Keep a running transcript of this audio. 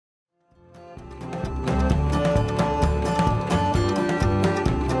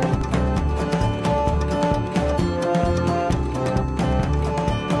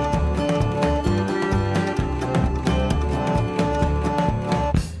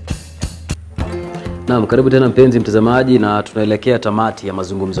Naam, karibu tena mpenzi mtazamaji, na tunaelekea tamati ya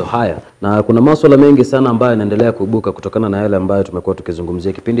mazungumzo haya. Na kuna masuala mengi sana ambayo yanaendelea kuibuka kutokana na yale ambayo tumekuwa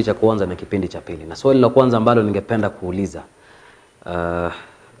tukizungumzia kipindi cha kwanza na kipindi cha pili. Na swali la kwanza ambalo ningependa kuuliza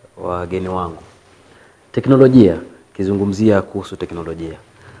wageni wangu. Teknolojia, kizungumzia kuhusu teknolojia.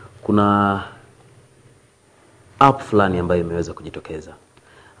 Kuna app fulani ambayo imeweza kujitokeza,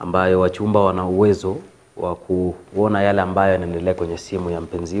 ambayo wachumba wana uwezo wa kuona yale ambayo yanaendelea kwenye simu ya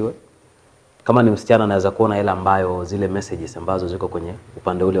mpenziwe. Kama ni msichana anaweza kuona yale ambayo zile messages ambazo ziko kwenye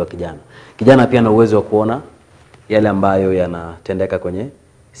upande ule wa kijana. Kijana pia ana uwezo wa kuona yale ambayo yanatendeka kwenye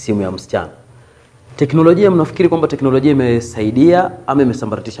simu ya msichana. Teknolojia, mnafikiri kwamba teknolojia imesaidia ama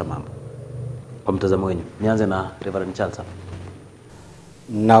imesambaratisha mambo? Kwa mtazamo wenu. Nianze na Reverend Charles.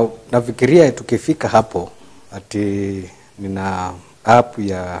 Nafikiria tukifika hapo ati nina app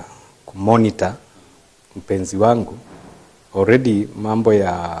ya kumonitor mpenzi wangu, already mambo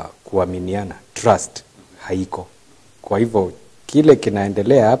ya kuaminiana, trust, haiko. Kwa hivyo kile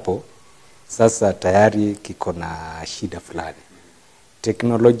kinaendelea hapo sasa tayari kiko na shida fulani.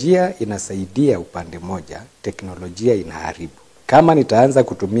 Teknolojia inasaidia upande moja, teknolojia inaharibu. Kama nitaanza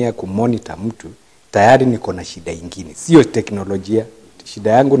kutumia kumonitor mtu, tayari niko na shida ingine. Sio teknolojia,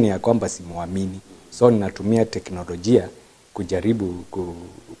 shida yangu ni ya kwamba simuamini. So ninatumia teknolojia kujaribu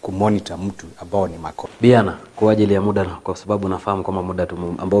kumonitor mtu ambao ni makosa. Biana, kwa ajili ya muda, kwa sababu nafahamu kama muda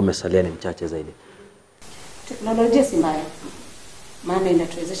ambao umesalia ni mchache zaidi. Teknolojia si mbaya, maana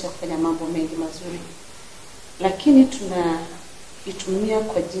inatuwezesha kufanya mambo mengi mazuri, lakini tunaitumia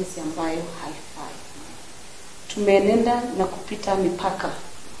kwa jinsi ambayo haifai. Tumenenda na kupita mipaka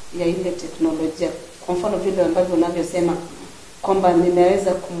ya ile teknolojia. Kwa mfano vile ambavyo unavyosema kwamba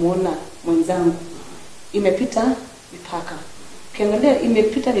ninaweza kumuona mwenzangu, imepita mipaka. Ukiangalia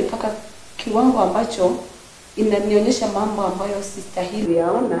imepita mipaka kiwango ambacho inanionyesha mambo ambayo sistahili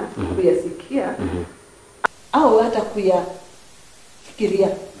yaona, kuyasikia au hata kuyafikiria.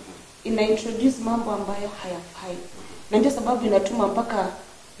 Ina-introduce mambo ambayo hayafai. Na ndio sababu inatuma mpaka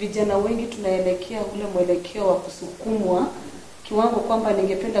vijana wengi tunaelekea ule mwelekeo wa kusukumwa kiwango kwamba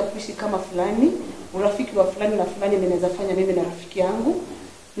ningependa kuishi kama fulani, urafiki wa fulani na fulani ninaweza fanya mimi na rafiki yangu,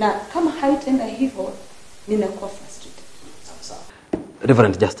 na kama haitaenda hivyo ninakuwa frustrated.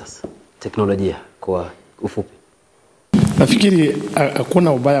 Reverend Justice, teknolojia kwa ufupi. Nafikiri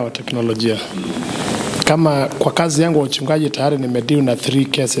hakuna ubaya wa teknolojia. Kama kwa kazi yangu ya uchungaji tayari nimedeal na 3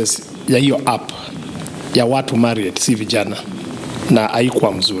 cases ya hiyo app ya watu married, si vijana, na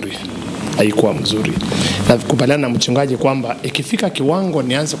haikuwa mzuri. Na kubaliana na mchungaji kwamba ikifika kiwango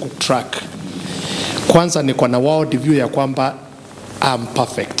nianze kutrack, kwanza niko na world view ya kwamba I'm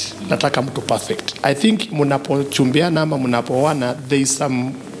perfect. Nataka mtu perfect. I think mnapochumbiana ama mnapoana, there is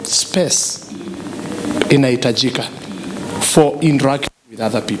some space inahitajika for interaction with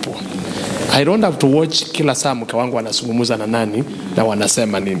other people. I don't have to watch kila saa mke wangu anazungumza na nani na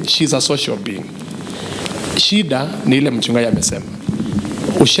wanasema nini. She's a social being. Shida ni ile mchungaji amesema.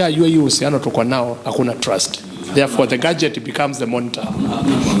 Ushajua hiyo uhusiano tuko nao, hakuna trust. Therefore the gadget becomes the monitor.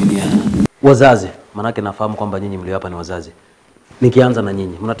 Wazazi, manake nafahamu kwamba nyinyi mlio hapa ni wazazi. Nikianza na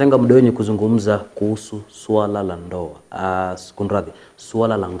nyinyi, mnatenga muda wenu kuzungumza kuhusu swala la ndoa,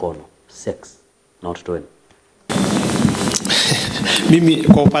 swala la ngono, sex na watoto wenu. Mimi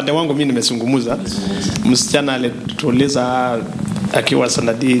kwa upande wangu mimi nimezungumza. Msichana alituuliza akiwa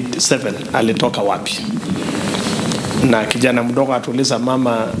sanadi 7 alitoka wapi, na kijana mdogo atuuliza,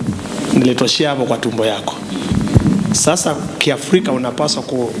 mama nilitoshia hapo kwa tumbo yako. Sasa kiafrika unapaswa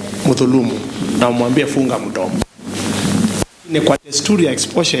kumdhulumu na umwambie funga mdomo. Ni kwa desturi ya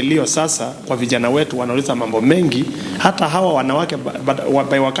exposure iliyo sasa kwa vijana wetu, wanauliza mambo mengi. Hata hawa wanawake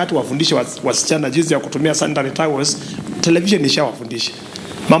wakati wafundishe wasichana jinsi ya kutumia sanitary towels, television ishawafundisha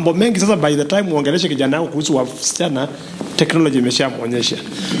mambo mengi. Sasa by the time uongeleshe kijana wako kuhusu wasichana, technology imeshamuonyesha.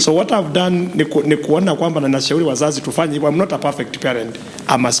 So what I've done ni kuona kwamba na nashauri wazazi tufanye hivyo. I'm not a perfect parent,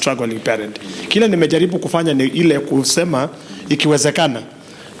 I'm a struggling parent. Kile nimejaribu kufanya ni ile kusema ikiwezekana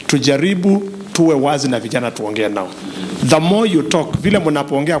tujaribu tuwe wazi na vijana, tuongee nao. The more you talk, vile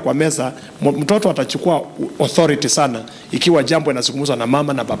mnapoongea kwa meza, mtoto atachukua authority sana ikiwa jambo linazungumzwa na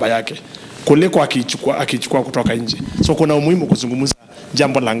mama na baba yake kuliko akichukua kutoka nje. So kuna umuhimu kuzungumza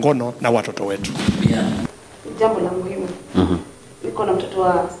jambo la ngono na watoto wetu. Jambo la muhimu. Niko na mtoto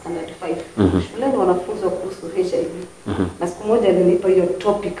wa standard 5. Shuleni wanafunzwa kuhusu HIV. Na siku moja alinipa hiyo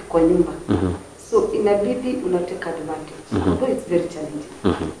topic kwa nyumba. So inabidi unateka advantage. Although it's very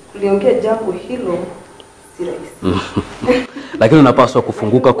challenging. Kuliongea jambo hilo si rahisi. Lakini unapaswa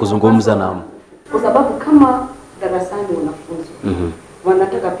kufunguka kuzungumza na, kwa sababu kama darasani wanafunzwa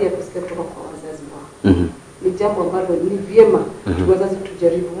wanataka pia kusikia kutoka kwa wazazi wao. Ni jambo ambalo ni vyema wazazi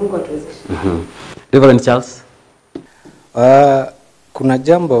tujaribu, Mungu atuwezeshe. Reverend Charles. Kuna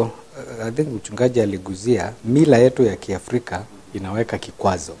jambo I think mchungaji aliguzia, mila yetu ya Kiafrika inaweka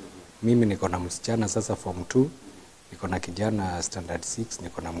kikwazo. Mimi niko na msichana sasa form 2, niko na kijana standard 6,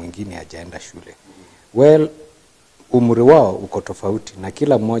 niko na mwingine hajaenda shule. Well, umri wao uko tofauti na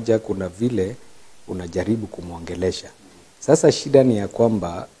kila mmoja kuna vile unajaribu kumuongelesha. Sasa shida ni ya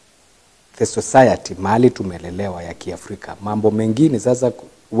kwamba the society mahali tumelelewa ya Kiafrika, mambo mengine sasa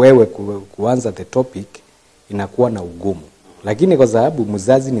wewe kuanza the topic inakuwa na ugumu. Lakini kwa sababu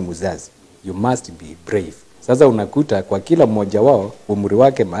mzazi ni mzazi, you must be brave. Sasa unakuta kwa kila mmoja wao umri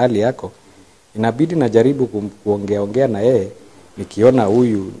wake mahali yako, inabidi najaribu kuongea na yeye, nikiona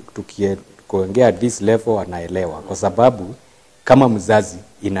huyu kuongea at this level anaelewa, kwa sababu kama mzazi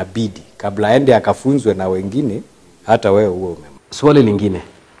inabidi kabla aende akafunzwe na wengine, hata wewe uwe umema. Swali lingine,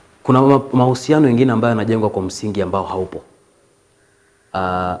 kuna mahusiano mengine ambayo yanajengwa kwa msingi ambao haupo.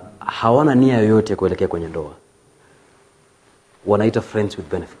 Hawana nia yoyote kuelekea kwenye ndoa. Wanaita friends with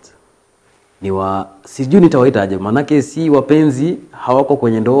benefits. Sijui nitawaita aje, manake si wapenzi, hawako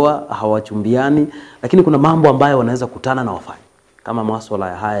kwenye ndoa, hawachumbiani, lakini kuna mambo ambayo wanaweza kutana na wafanye. Kama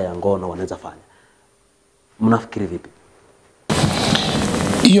masuala haya ya ngono wanaweza fanya. Mnafikiri vipi?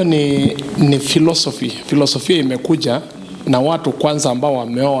 Hiyo ni philosophy. Filosofia imekuja na watu kwanza ambao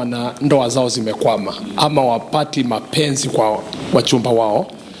wameoa na ndoa zao zimekwama, ama wapati mapenzi kwa wachumba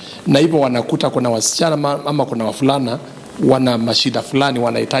wao, na hivyo wanakuta kuna wasichana ama kuna wafulana wana mashida fulani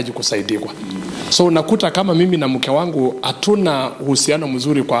wanahitaji kusaidiwa. So unakuta kama mimi na mke wangu hatuna uhusiano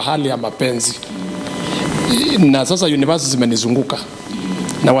mzuri kwa hali ya mapenzi, na sasa university zimenizunguka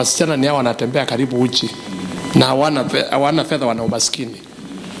na wasichana ni hao wanatembea karibu uchi na hawana fedha, wana umaskini.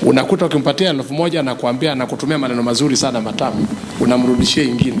 Unakuta ukimpatia 1,000 na kuambia na kutumia maneno mazuri sana matamu, unamrudishia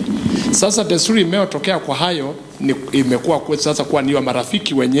ingine. Sasa desturi imetokea kwa hayo imekuwa kwa sasa kuwa niwa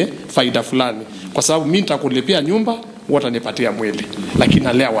marafiki wenye faida fulani, kwa sababu mimi nitakulipia nyumba, watanipatia mwili, lakini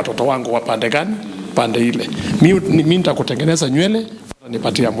nalea watoto wangu wa pande gani? Pande ile. Mimi nitakutengeneza nywele,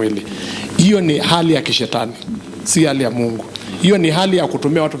 watanipatia mwili. Hiyo ni hali ya kishetani, si hali ya Mungu. Hiyo ni hali ya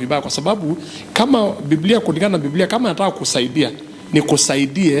kutumia watu vibaya, kwa sababu kama Biblia, kulingana na Biblia, kama nataka kusaidia ni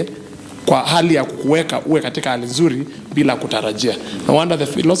kusaidie kwa hali ya kukuweka uwe katika hali nzuri bila kutarajia. No wonder the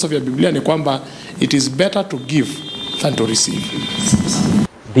philosophy ya Biblia ni kwamba it is better to give than to receive.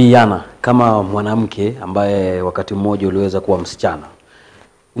 Biana, kama mwanamke ambaye wakati mmoja uliweza kuwa msichana,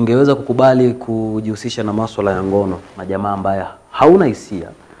 ungeweza kukubali kujihusisha na masuala ya ngono na jamaa ambaye hauna hisia,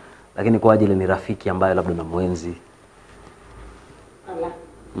 lakini kwa ajili ni rafiki ambaye labda na mwenzi?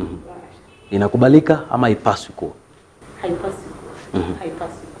 Inakubalika ama haipaswi kuwa? Haipaswi kuwa.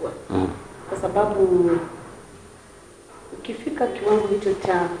 Haipaswi kuwa. Kwa sababu ukifika kiwango hicho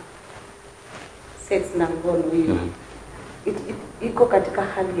cha sex na ngono hiyo, iko katika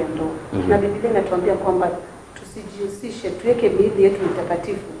hali ya ndoa. Na Biblia inatuambia kwamba tusijihusishe, tuweke miili yetu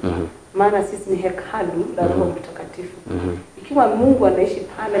mtakatifu. Maana sisi ni hekalu la Roho Mtakatifu. Ikiwa Mungu anaishi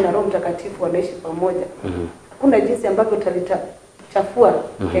pale na Roho Mtakatifu anaishi pamoja, hakuna jinsi ambavyo utalichafua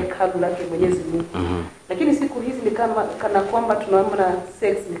hekalu lake Mwenyezi Mungu. Lakini siku hizi ni kana kwamba tunaona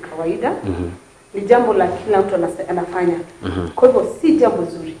sex ni kawaida. Ni jambo la kila mtu anafanya. Kwa hivyo si jambo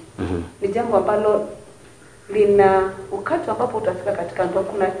zuri. Ni jambo ambalo lina wakati ambapo utafika katika ndoa,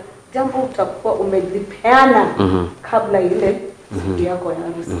 kuna jambo utakuwa umelipeana kabla ile siku yako ya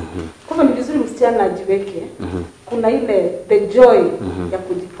harusi. Kwa hivyo ni vizuri msichana ajiweke. Kuna ile the joy ya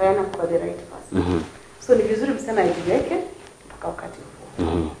kujipeana kwa the right person. So ni vizuri msichana ajiweke mpaka wakati huo.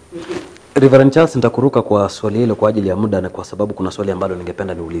 Reverend Charles, nitakuruka kwa swali hilo kwa ajili ya muda, na kwa sababu kuna swali ambalo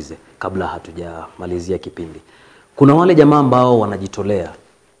ningependa niulize kabla hatujamalizia kipindi. Kuna wale jamaa ambao wanajitolea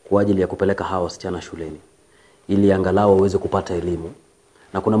kwa ajili ya kupeleka hawa wasichana shuleni ili angalau waweze kupata elimu,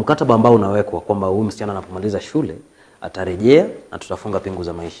 na kuna mkataba ambao unawekwa kwamba huyu msichana anapomaliza shule atarejea na tutafunga pingu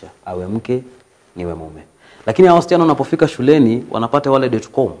za maisha, awe mke niwe mume. Lakini hao wasichana wanapofika shuleni wanapata wale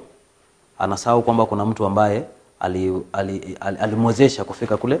 .com, anasahau kwamba kuna mtu ambaye alimwezesha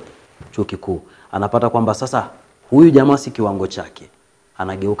kufika kule chuo kikuu. Anapata kwamba sasa huyu jamaa si kiwango chake,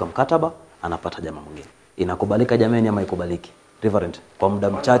 anageuka mkataba, anapata jamaa mwingine. Inakubalika jamani ama ikubaliki? Reverend, kwa muda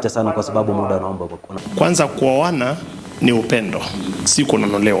mchache sana kwa sababu muda unaomba. Kwanza, kuoana ni upendo, si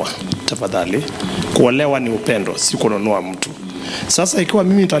kununuliwa. Tafadhali, kuolewa ni upendo, si kununua mtu. Sasa ikiwa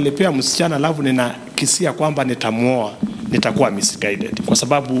mimi nitalipia msichana alafu ninakisia kwamba nitamuoa, nitakuwa misguided, kwa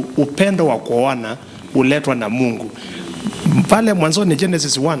sababu upendo wa kuoana uletwa na Mungu. Pale mwanzo ni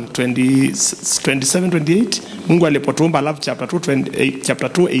Genesis 1:27-28, Mungu alipotuumba, alafu chapter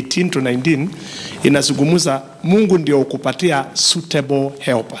 2:18-19 inazungumza Mungu ndio ukupatia suitable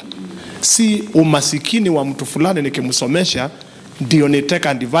helper. Si umasikini wa mtu fulani nikimsomesha ndio ni take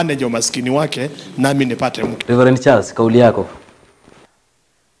advantage ya maskini wake nami nipate mtu. Reverend Charles, kauli yako.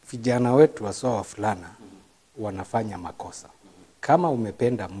 Vijana wetu wasoa wavulana wanafanya makosa. Kama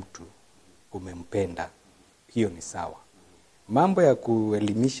umependa mtu, umempenda, hiyo ni sawa. Mambo ya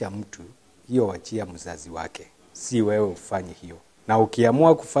kuelimisha mtu, hiyo wachia mzazi wake, si wewe ufanye hiyo. Na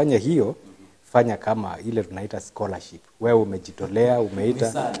ukiamua kufanya hiyo, fanya kama ile tunaita scholarship. Wewe umejitolea,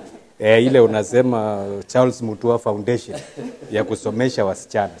 umeita ile unasema Charles Mutua Foundation ya kusomesha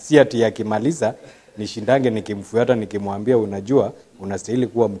wasichana. Si ati yakimaliza nishindange nikimfuata nikimwambia unajua unastahili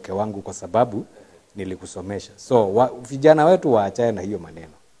kuwa mke wangu kwa sababu nilikusomesha. So vijana wetu waachane na hiyo maneno.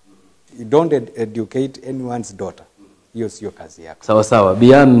 You don't educate anyone's daughter. Hiyo sio kazi yako. Sawa sawa.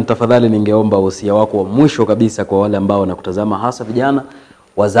 Bian, tafadhali ningeomba usia wako wa mwisho kabisa kwa wale ambao wanakutazama, hasa vijana,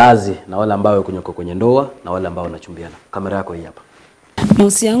 wazazi na wale ambao wako kwenye ndoa na wale ambao wanachumbiana. Kamera yako hii hapa.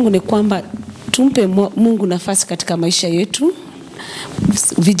 Mausi yangu ni kwamba tumpe Mungu nafasi katika maisha yetu.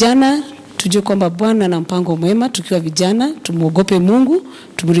 Vijana tujue kwamba Bwana ana mpango mwema. Tukiwa vijana tumuogope Mungu,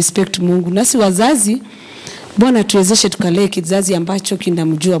 tumrespect Mungu. Nasi wazazi, Bwana tuwezeshe tukalee kizazi ambacho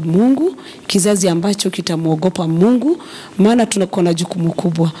kinamjua Mungu, kizazi ambacho kitamuogopa Mungu, maana tunakuwa na jukumu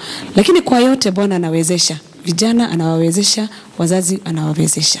kubwa. Lakini kwa yote Bwana anawezesha. Vijana anawawezesha, wazazi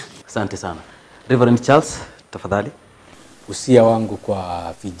anawawezesha. Asante sana. Reverend Charles, tafadhali. Usia wangu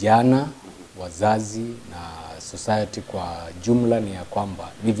kwa vijana, wazazi na society kwa jumla ni ya kwamba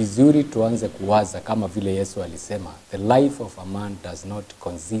ni vizuri tuanze kuwaza kama vile Yesu alisema, the life of a man does not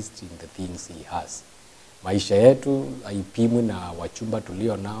consist in the things he has. Maisha yetu haipimwi na wachumba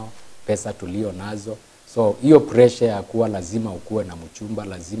tulio nao, pesa tulio nazo. So hiyo pressure ya kuwa lazima ukuwe na mchumba,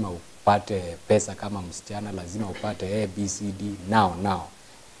 lazima upate pesa kama msichana, lazima upate ABCD now.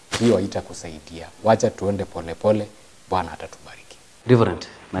 Hiyo haitakusaidia. Wacha tuende polepole, Bwana atatubariki. Reverend,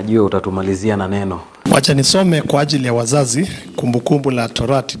 najua utatumalizia na neno. Wacha nisome kwa ajili ya wazazi kumbukumbu la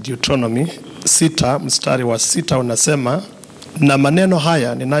Torati Deuteronomy 6 mstari wa 6 unasema, na maneno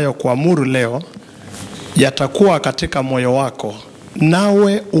haya ninayokuamuru leo yatakuwa katika moyo wako,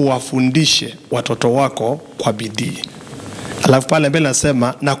 nawe uwafundishe watoto wako kwa bidii. Alafu pale mbele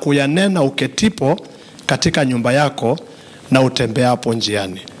nasema, na kuyanena uketipo katika nyumba yako na utembeapo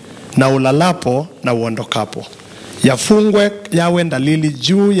njiani na ulalapo na uondokapo. Yafungwe yawe dalili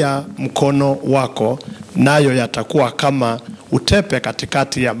juu ya mkono wako, nayo yatakuwa kama utepe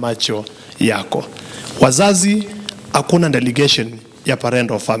katikati ya macho yako. Wazazi, hakuna delegation ya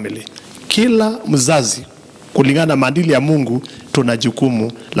parental family. Kila mzazi kulingana na maadili ya Mungu tuna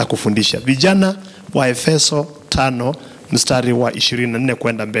jukumu la kufundisha. Vijana wa Efeso 5 mstari wa 24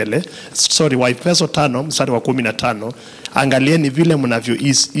 kwenda mbele. Wa Efeso 5 mstari wa 15. Angalieni vile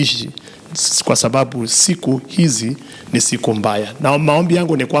mnavyoishi kwa sababu siku hizi ni siku mbaya. Na maombi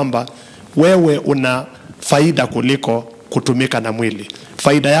yangu ni kwamba wewe una faida kuliko kutumika na mwili.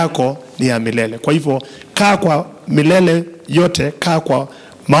 Faida yako ni ya milele. Kwa hivyo kaa kwa milele yote, kaa kwa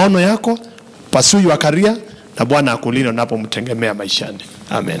maono yako, pursue your career, na Bwana akulinde unapomtegemea maishani.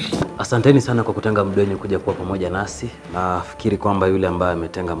 Amen. Asanteni sana kwa kutenga muda wenu kuja kuwa pamoja nasi. Nafikiri kwamba yule ambaye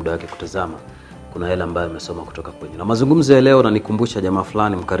ametenga muda wake kutazama, kuna yale ambaye amesoma kutoka kwenye. Na mazungumzo ya leo nanikumbusha jamaa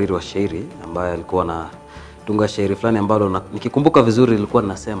fulani mkariri wa shairi ambaye alikuwa na tunga shairi fulani ambalo nikikumbuka vizuri lilikuwa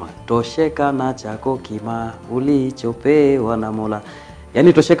linasema, tosheka na chako kima ulichopewa na Mola.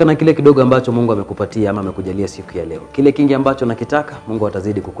 Yaani tosheka na kile kidogo ambacho Mungu amekupatia ama amekujalia siku ya leo. Kile kingi ambacho nakitaka, Mungu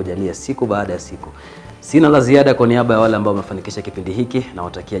atazidi kukujalia siku baada ya siku. Sina la ziada kwa niaba ya wale ambao wamefanikisha kipindi hiki, na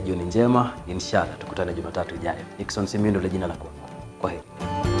watakia jioni njema. Inshallah tukutane Jumatatu ijayo. Nickson Simiyu ndio jina lako. Kwa heri.